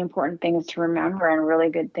really important things to remember, and really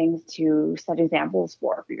good things to set examples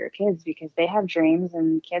for your kids, because they have dreams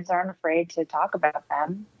and kids aren't afraid to talk about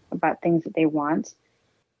them, about things that they want.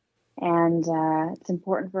 And it's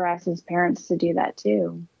important for us as parents to do that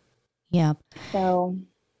too. Yeah. So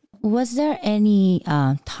was there any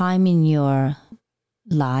time in your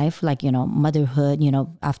life, like, motherhood,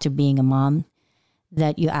 after being a mom,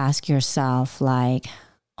 that you ask yourself, like,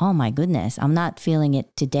 oh my goodness, I'm not feeling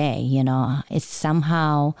it today. It's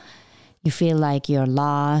somehow you feel like you're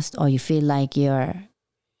lost, or you feel like you're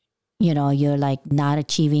like not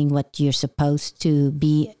achieving what you're supposed to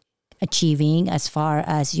be achieving as far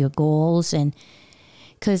as your goals. And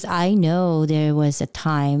because I know there was a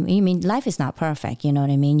time, life is not perfect. You know what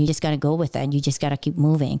I mean? You just got to go with it. You just got to keep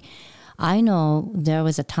moving. I know there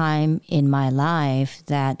was a time in my life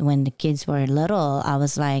that when the kids were little, I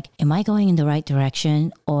was like, am I going in the right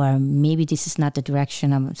direction? Or maybe this is not the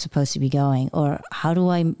direction I'm supposed to be going? Or how do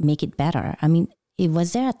I make it better?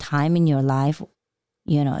 Was there a time in your life,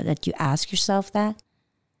 that you ask yourself that?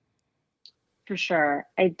 For sure.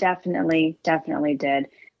 I definitely did.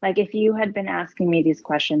 Like, if you had been asking me these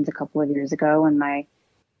questions a couple of years ago when my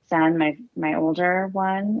son, my older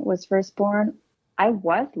one, was first born, I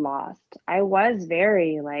was lost. I was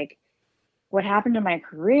very like, what happened to my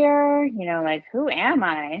career? Like, who am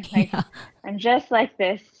I? Like, yeah. I'm just like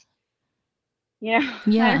this, I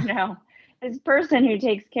don't know, this person who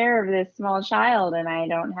takes care of this small child, and I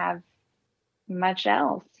don't have much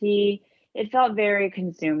else. It felt very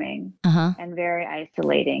consuming and very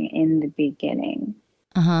isolating in the beginning.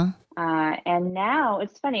 And now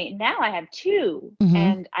it's funny. Now I have two,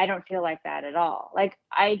 and I don't feel like that at all. Like,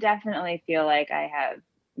 I definitely feel like I have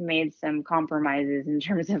made some compromises in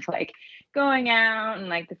terms of like going out and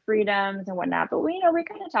like the freedoms and whatnot. But we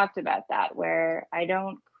kind of talked about that, where I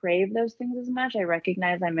don't crave those things as much. I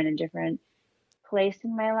recognize I'm in a different place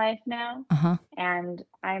in my life now, and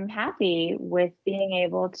I'm happy with being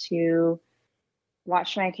able to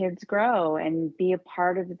watch my kids grow and be a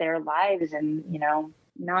part of their lives, and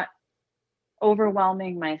not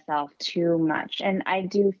overwhelming myself too much. And I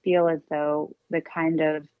do feel as though the kind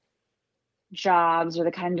of jobs, or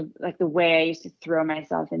the kind of like the way I used to throw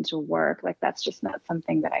myself into work, like, that's just not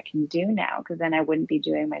something that I can do now, because then I wouldn't be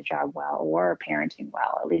doing my job well or parenting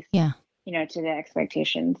well, at least, to the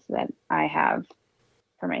expectations that I have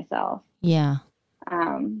for myself. Yeah.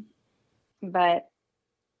 But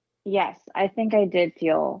yes, I think I did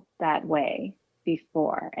feel that way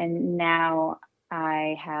before. And now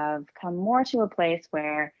I have come more to a place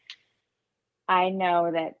where I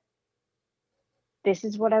know that this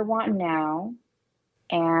is what I want now,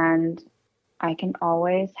 and I can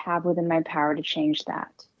always have within my power to change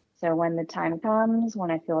that. So when the time comes,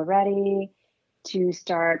 when I feel ready to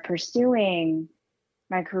start pursuing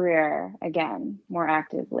my career again more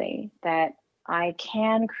actively, that I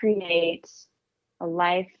can create a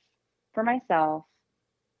life for myself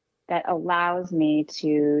that allows me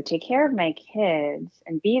to take care of my kids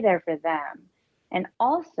and be there for them, and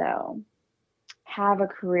also have a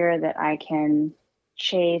career that I can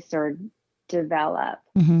chase or develop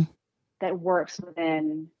that works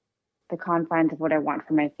within the confines of what I want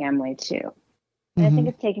for my family too. And I think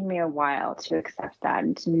it's taken me a while to accept that,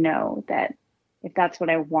 and to know that if that's what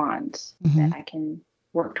I want, that I can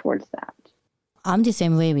work towards that. I'm the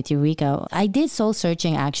same way with Eureka. I did soul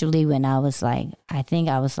searching actually when I was like, I think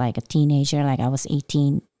I was like a teenager, like I was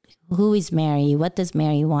 18. Who is Mary? What does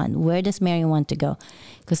Mary want? Where does Mary want to go?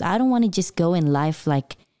 Because I don't want to just go in life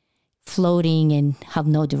like floating and have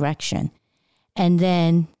no direction. And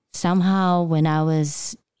then somehow when I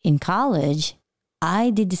was in college, I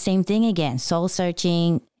did the same thing again, soul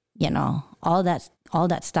searching, all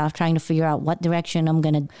that stuff, trying to figure out what direction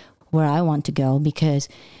where I want to go. Because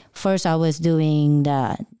first I was doing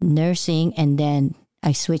the nursing, and then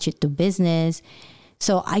I switched it to business.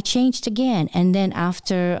 So I changed again. And then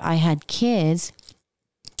after I had kids,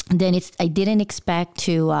 then I didn't expect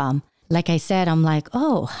to, like I said, I'm like,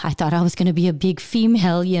 oh, I thought I was going to be a big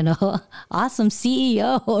female, awesome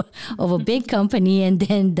CEO of a big company. And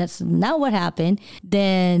then that's not what happened.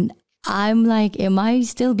 Then I'm like, am I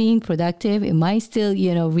still being productive? Am I still,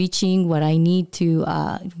 reaching what I need to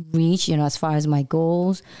reach, as far as my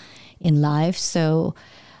goals in life? So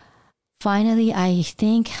finally, I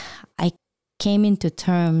think I came into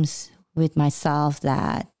terms with myself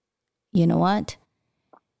that, you know what?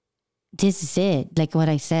 This is it. Like what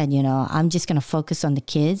I said, I'm just going to focus on the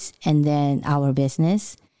kids and then our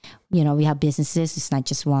business. We have businesses. It's not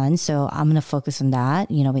just one. So I'm going to focus on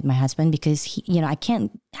that, with my husband, because he, I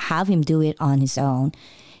can't have him do it on his own.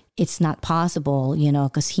 It's not possible,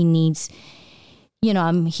 because he needs,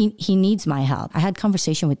 he needs my help. I had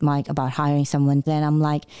conversation with Mike about hiring someone. Then I'm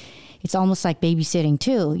like, it's almost like babysitting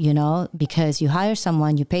too, because you hire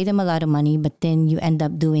someone, you pay them a lot of money, but then you end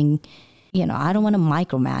up doing, I don't want to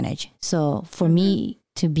micromanage. So for me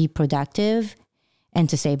to be productive and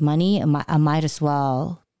to save money, I might as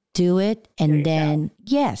well do it. And then,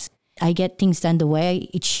 yes, I get things done the way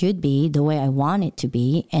it should be, the way I want it to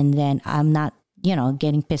be. And then I'm not,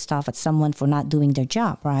 getting pissed off at someone for not doing their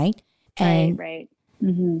job, right? And, right.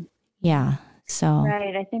 Mm-hmm. Yeah. So.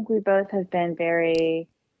 Right. I think we both have been very,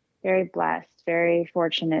 very blessed, very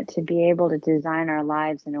fortunate to be able to design our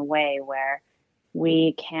lives in a way where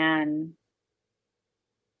we can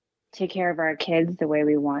take care of our kids the way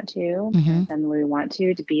we want to, them the way we want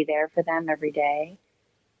to be there for them every day.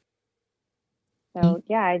 So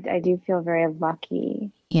yeah, I do feel very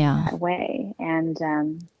lucky that way. And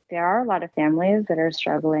there are a lot of families that are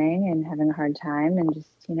struggling and having a hard time and just,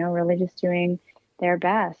 really just doing their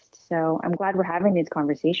best. So I'm glad we're having these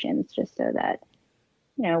conversations just so that,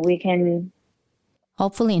 we can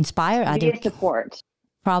hopefully inspire other support.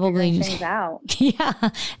 Probably things out. Yeah,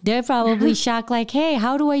 they're probably shocked. Like, hey,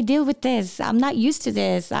 how do I deal with this? I'm not used to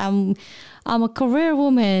this. I'm a career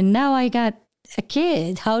woman. Now I got a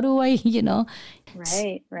kid. How do I,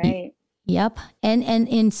 Right. Yep. And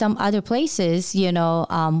in some other places, there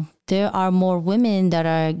are more women that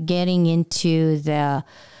are getting into the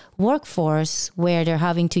workforce where they're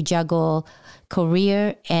having to juggle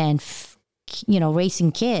career and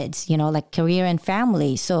raising kids, like career and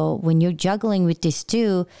family. So when you're juggling with this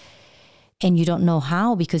too, and you don't know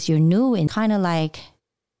how because you're new and kind of like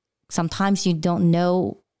sometimes you don't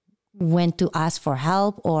know when to ask for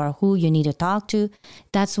help or who you need to talk to.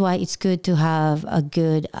 That's why it's good to have a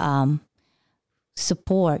good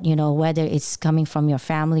support, whether it's coming from your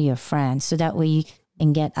family or friends. So that way you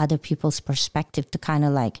can get other people's perspective to kind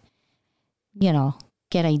of like,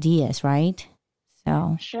 get ideas, right?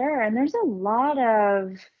 So sure. And there's a lot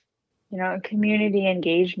of, community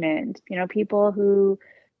engagement, people who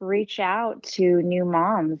reach out to new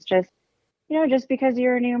moms just because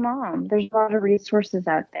you're a new mom. There's a lot of resources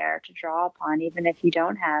out there to draw upon, even if you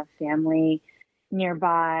don't have family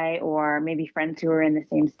nearby or maybe friends who are in the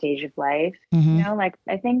same stage of life.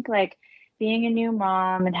 I think like being a new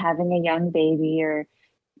mom and having a young baby or,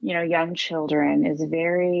 young children is a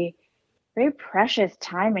very, very precious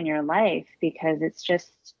time in your life because it's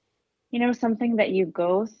just, something that you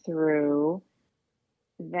go through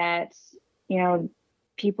that,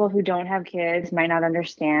 people who don't have kids might not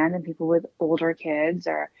understand, and people with older kids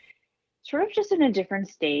are sort of just in a different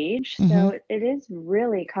stage. So it is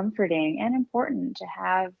really comforting and important to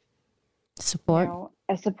have support,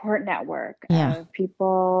 a support network of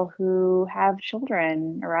people who have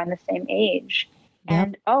children around the same age.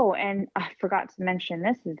 Yep. And I forgot to mention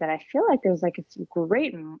this is that I feel like there's like a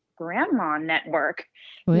great grandma network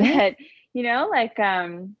that,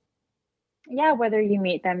 whether you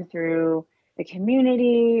meet them through the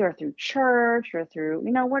community or through church or through,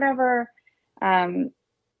 whatever,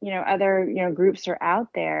 other, groups are out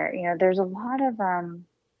there, there's a lot of,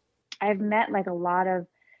 I've met like a lot of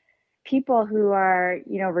people who are,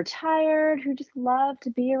 retired, who just love to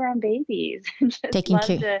be around babies and just taking love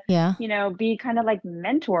care, to, be kind of like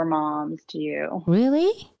mentor moms to you.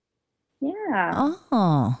 Really? Yeah.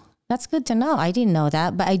 Oh, that's good to know. I didn't know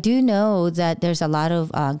that, but I do know that there's a lot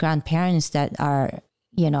of grandparents that are,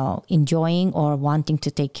 enjoying or wanting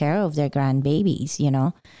to take care of their grandbabies,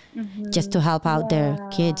 just to help out their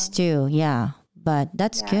kids too. Yeah. But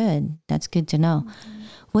that's good. That's good to know.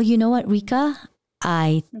 Well, you know what, Rika?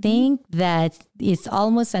 I think that it's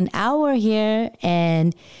almost an hour here,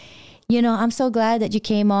 and, I'm so glad that you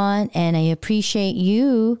came on, and I appreciate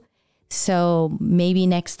you. So maybe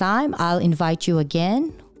next time I'll invite you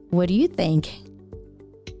again. What do you think?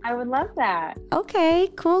 I would love that. Okay,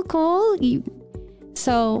 cool.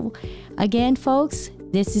 So again, folks,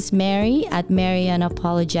 This is Mary at Mary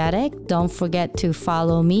Unapologetic. Don't forget to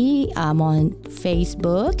follow me. I'm on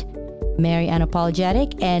Facebook, Mary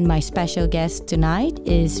Unapologetic, and my special guest tonight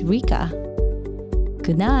is Rika.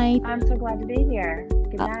 Good night. I'm so glad to be here.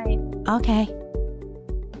 Good night. Okay.